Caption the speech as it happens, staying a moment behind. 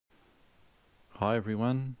Hi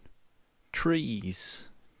everyone. Trees.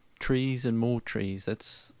 Trees and more trees.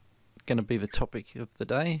 That's going to be the topic of the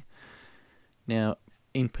day. Now,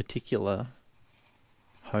 in particular,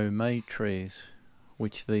 homemade trees,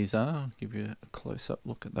 which these are. I'll give you a close-up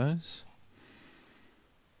look at those.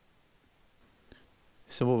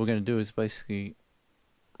 So what we're going to do is basically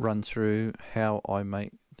run through how I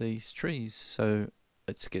make these trees. So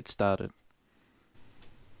let's get started.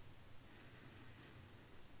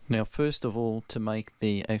 Now first of all, to make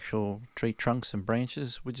the actual tree trunks and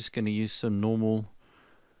branches, we're just going to use some normal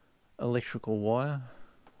electrical wire,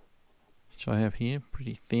 which I have here,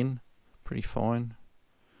 pretty thin, pretty fine,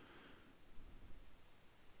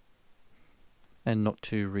 and not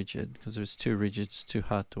too rigid, because if it's too rigid it's too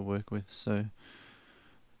hard to work with. So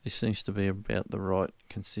this seems to be about the right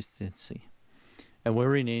consistency. And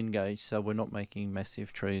we're in N-gauge, so we're not making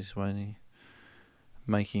massive trees, we're only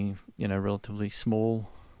making, relatively small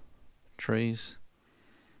trees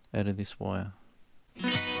out of this wire.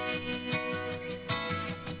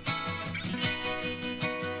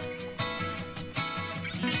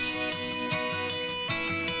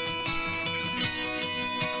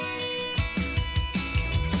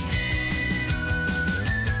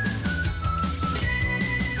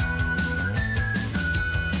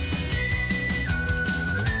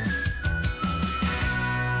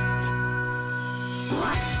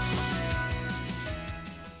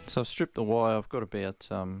 So I've stripped the wire. I've got about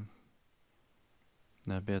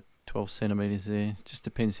 12 centimeters there. Just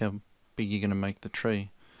depends how big you're going to make the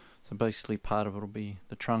tree. So basically part of it will be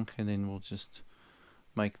the trunk, and then we'll just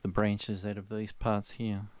make the branches out of these parts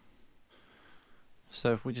here.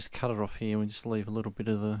 So if we just cut it off here, we just leave a little bit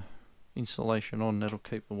of the insulation on, that'll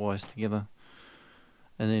keep the wires together.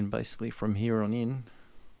 And then basically from here on in,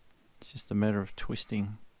 it's just a matter of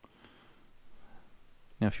twisting.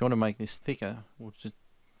 Now if you want to make this thicker,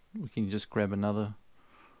 we can just grab another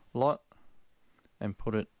lot and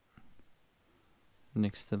put it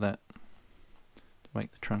next to that to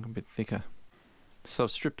make the trunk a bit thicker. So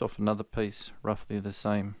I've stripped off another piece roughly the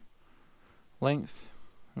same length,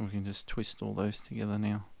 and we can just twist all those together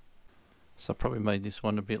now. So I probably made this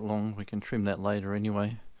one a bit long. We can trim that later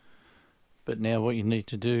anyway. But now what you need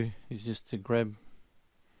to do is just to grab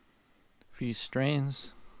a few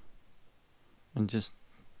strands and just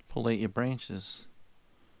pull out your branches.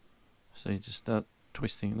 So you just start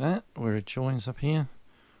twisting that where it joins up here.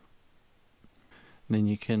 And then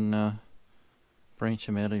you can branch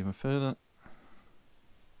them out even further.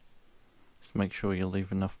 Just make sure you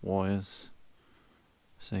leave enough wires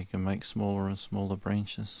so you can make smaller and smaller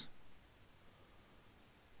branches.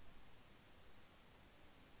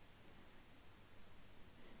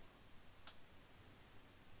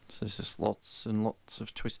 So there's just lots and lots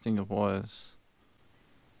of twisting of wires.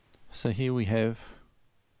 So here we have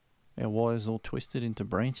our wires all twisted into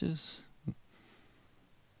branches.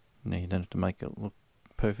 Now you don't have to make it look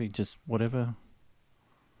perfect, just whatever.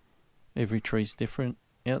 Every tree's different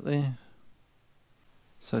out there.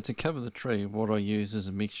 So to cover the tree, what I use is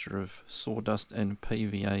a mixture of sawdust and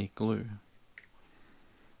PVA glue.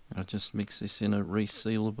 I just mix this in a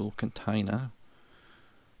resealable container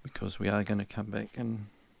because we are going to come back and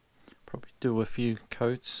probably do a few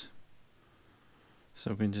coats.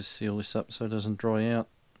 So we can just seal this up so it doesn't dry out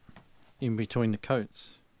in between the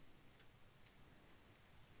coats.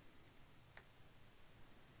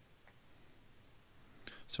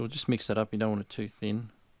 So we'll just mix that up. You don't want it too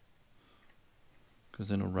thin because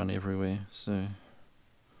then it'll run everywhere. So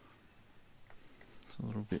it's a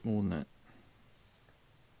little bit more than that.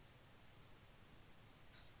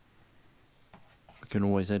 We can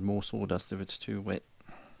always add more sawdust if it's too wet.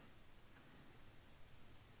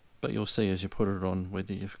 But you'll see as you put it on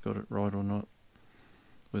whether you've got it right or not,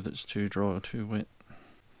 whether it's too dry or too wet.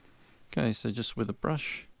 Okay, so just with a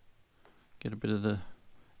brush, get a bit of the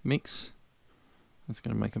mix. It's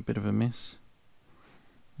going to make a bit of a mess.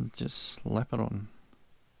 And just slap it on.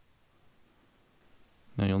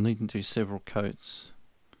 Now you'll need to do several coats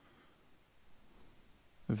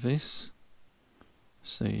of this.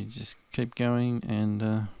 So you just keep going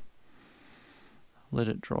and let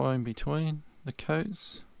it dry in between the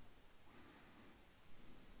coats.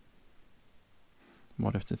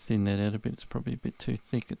 Might have to thin that out a bit. It's probably a bit too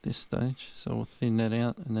thick at this stage, so we'll thin that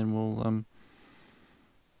out and then we'll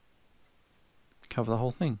cover the whole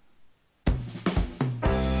thing.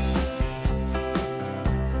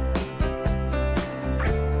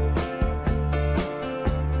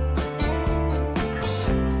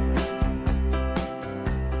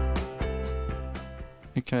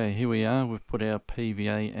 Okay, here we are. We've put our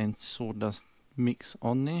PVA and sawdust mix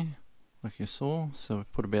on there, like you saw. So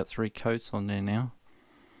we've put about 3 coats on there now.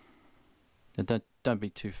 Now don't be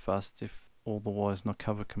too fussed if all the wire's not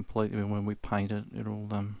covered completely. When we paint it, it'll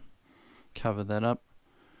cover that up.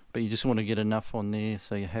 But you just want to get enough on there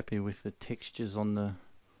so you're happy with the textures on the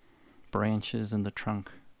branches and the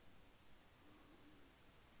trunk.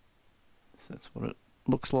 So that's what it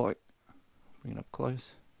looks like. Bring it up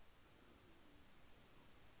close.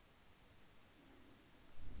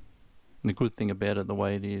 And the good thing about it, the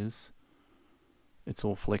way it is, it's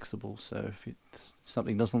all flexible, so if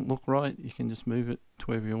something doesn't look right, you can just move it to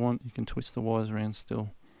wherever you want. You can twist the wires around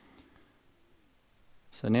still.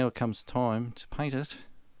 So now it comes time to paint it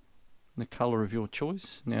in the colour of your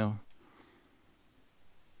choice. Now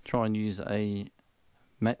try and use a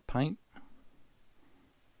matte paint.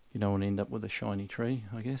 You don't want to end up with a shiny tree,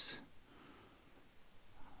 I guess.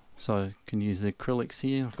 So you can use the acrylics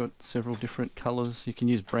here. I've got several different colours. You can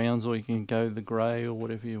use browns, or you can go the grey, or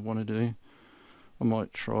whatever you want to do. I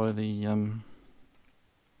might try the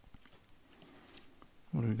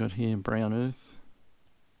what have we got here? Brown earth.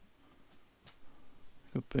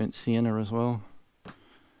 Got burnt sienna as well.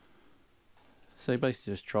 So you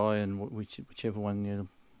basically just try, and whichever one you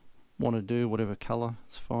want to do, whatever colour,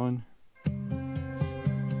 it's fine.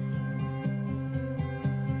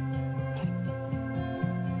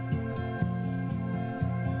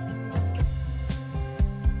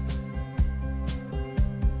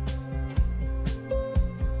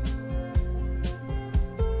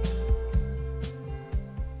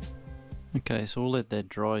 Okay, so we'll let that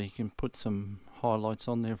dry. You can put some highlights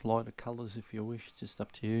on there of lighter colours if you wish. It's just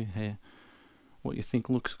up to you what you think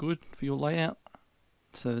looks good for your layout.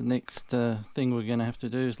 So the next thing we're going to have to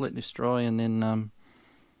do is let this dry, and then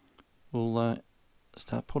we'll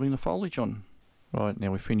start putting the foliage on. Right,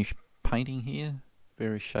 now we finished painting here,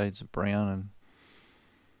 various shades of brown, and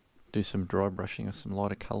do some dry brushing of some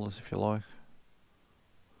lighter colours if you like.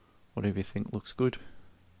 Whatever you think looks good.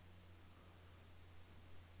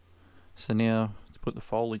 So now to put the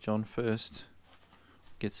foliage on first,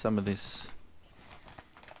 get some of this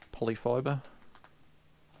polyfiber,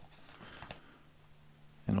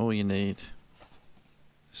 and all you need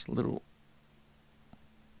is little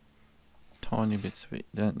tiny bits of it.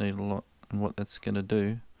 You don't need a lot, and what that's going to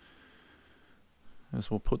do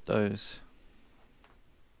is we'll put those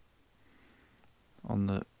on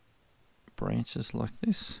the branches like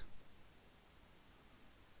this.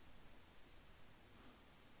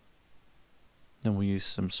 Then we'll use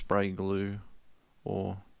some spray glue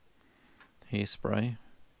or hairspray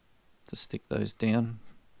to stick those down.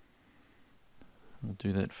 We'll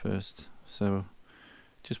do that first. So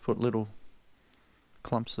just put little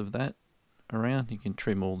clumps of that around. You can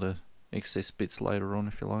trim all the excess bits later on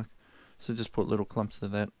if you like. So just put little clumps of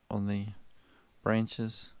that on the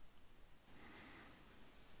branches.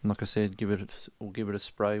 And like I said, we'll give it a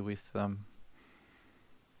spray with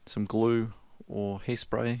some glue or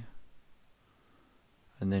hairspray.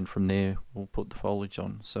 And then from there we'll put the foliage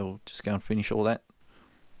on. So we'll just go and finish all that.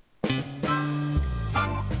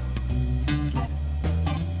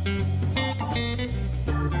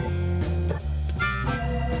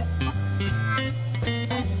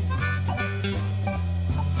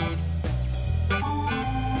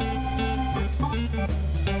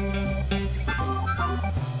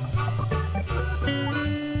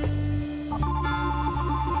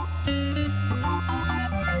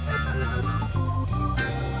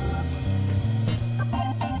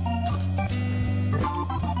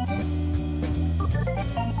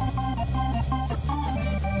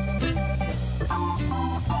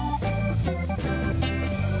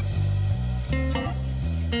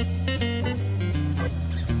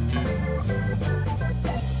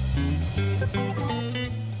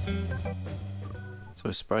 So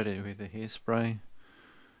I sprayed it with a hairspray.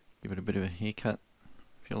 Give it a bit of a haircut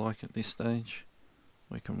if you like at this stage.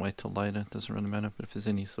 We can wait till later, it doesn't really matter, but if there's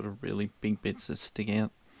any sort of really big bits that stick out,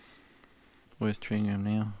 worth trimming them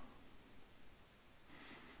now.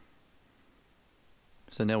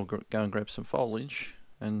 So now we'll go and grab some foliage,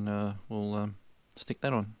 and we'll stick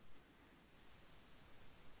that on.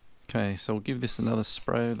 Okay, so we'll give this another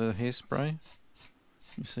spray of the hairspray.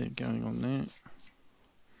 You see it going on there.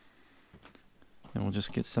 And we'll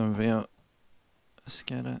just get some of our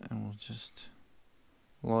scatter, and we'll just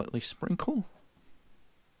lightly sprinkle.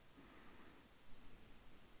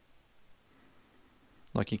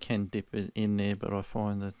 Like, you can dip it in there, but I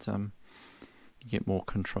find that you get more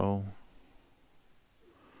control.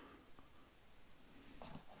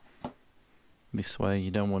 This way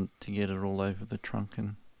you don't want to get it all over the trunk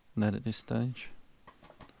and that at this stage.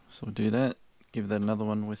 So we'll do that. Give that another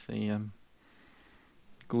one with the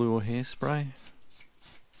glue or hairspray.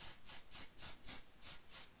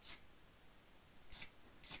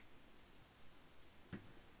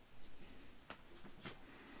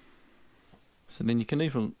 So then you can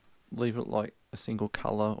even leave it like a single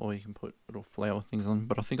colour, or you can put little flower things on,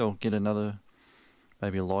 but I think I'll get another,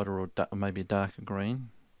 maybe a lighter or maybe a darker green.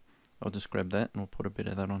 I'll just grab that and we'll put a bit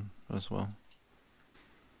of that on as well.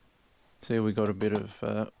 So here we got a bit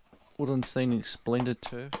of Woodland Scenics blended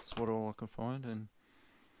turf. That's what all I can find, and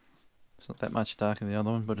it's not that much darker than the other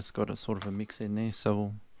one, but it's got a sort of a mix in there, so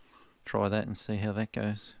we'll try that and see how that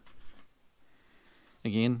goes.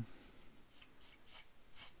 Again,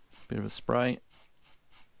 bit of a spray.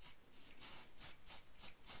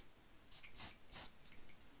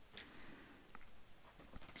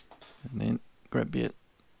 And then grab a bit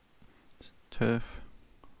turf,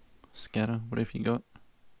 scatter, whatever you got.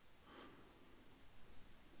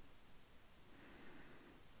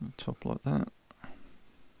 On top like that.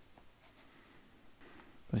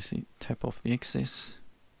 Basically tap off the excess.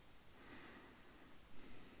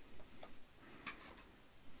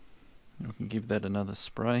 And we can give that another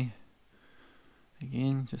spray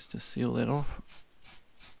again, just to seal that off.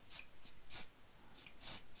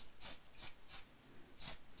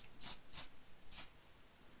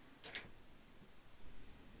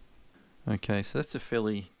 Okay, so that's a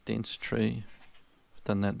fairly dense tree. I've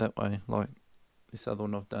done that way, like this other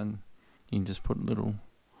one I've done. You can just put little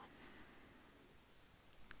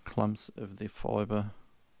clumps of the fibre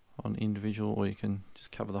on individual, or you can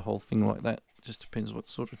just cover the whole thing like that. Just depends what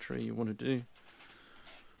sort of tree you want to do.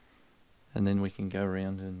 And then we can go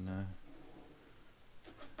around and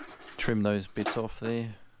trim those bits off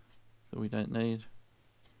there that we don't need.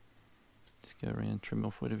 Just go around, trim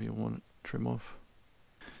off whatever you want to trim off.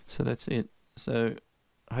 So that's it. So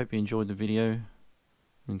I hope you enjoyed the video. It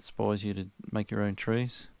inspires you to make your own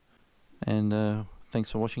trees. And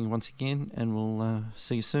thanks for watching once again, and we'll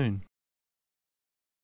see you soon.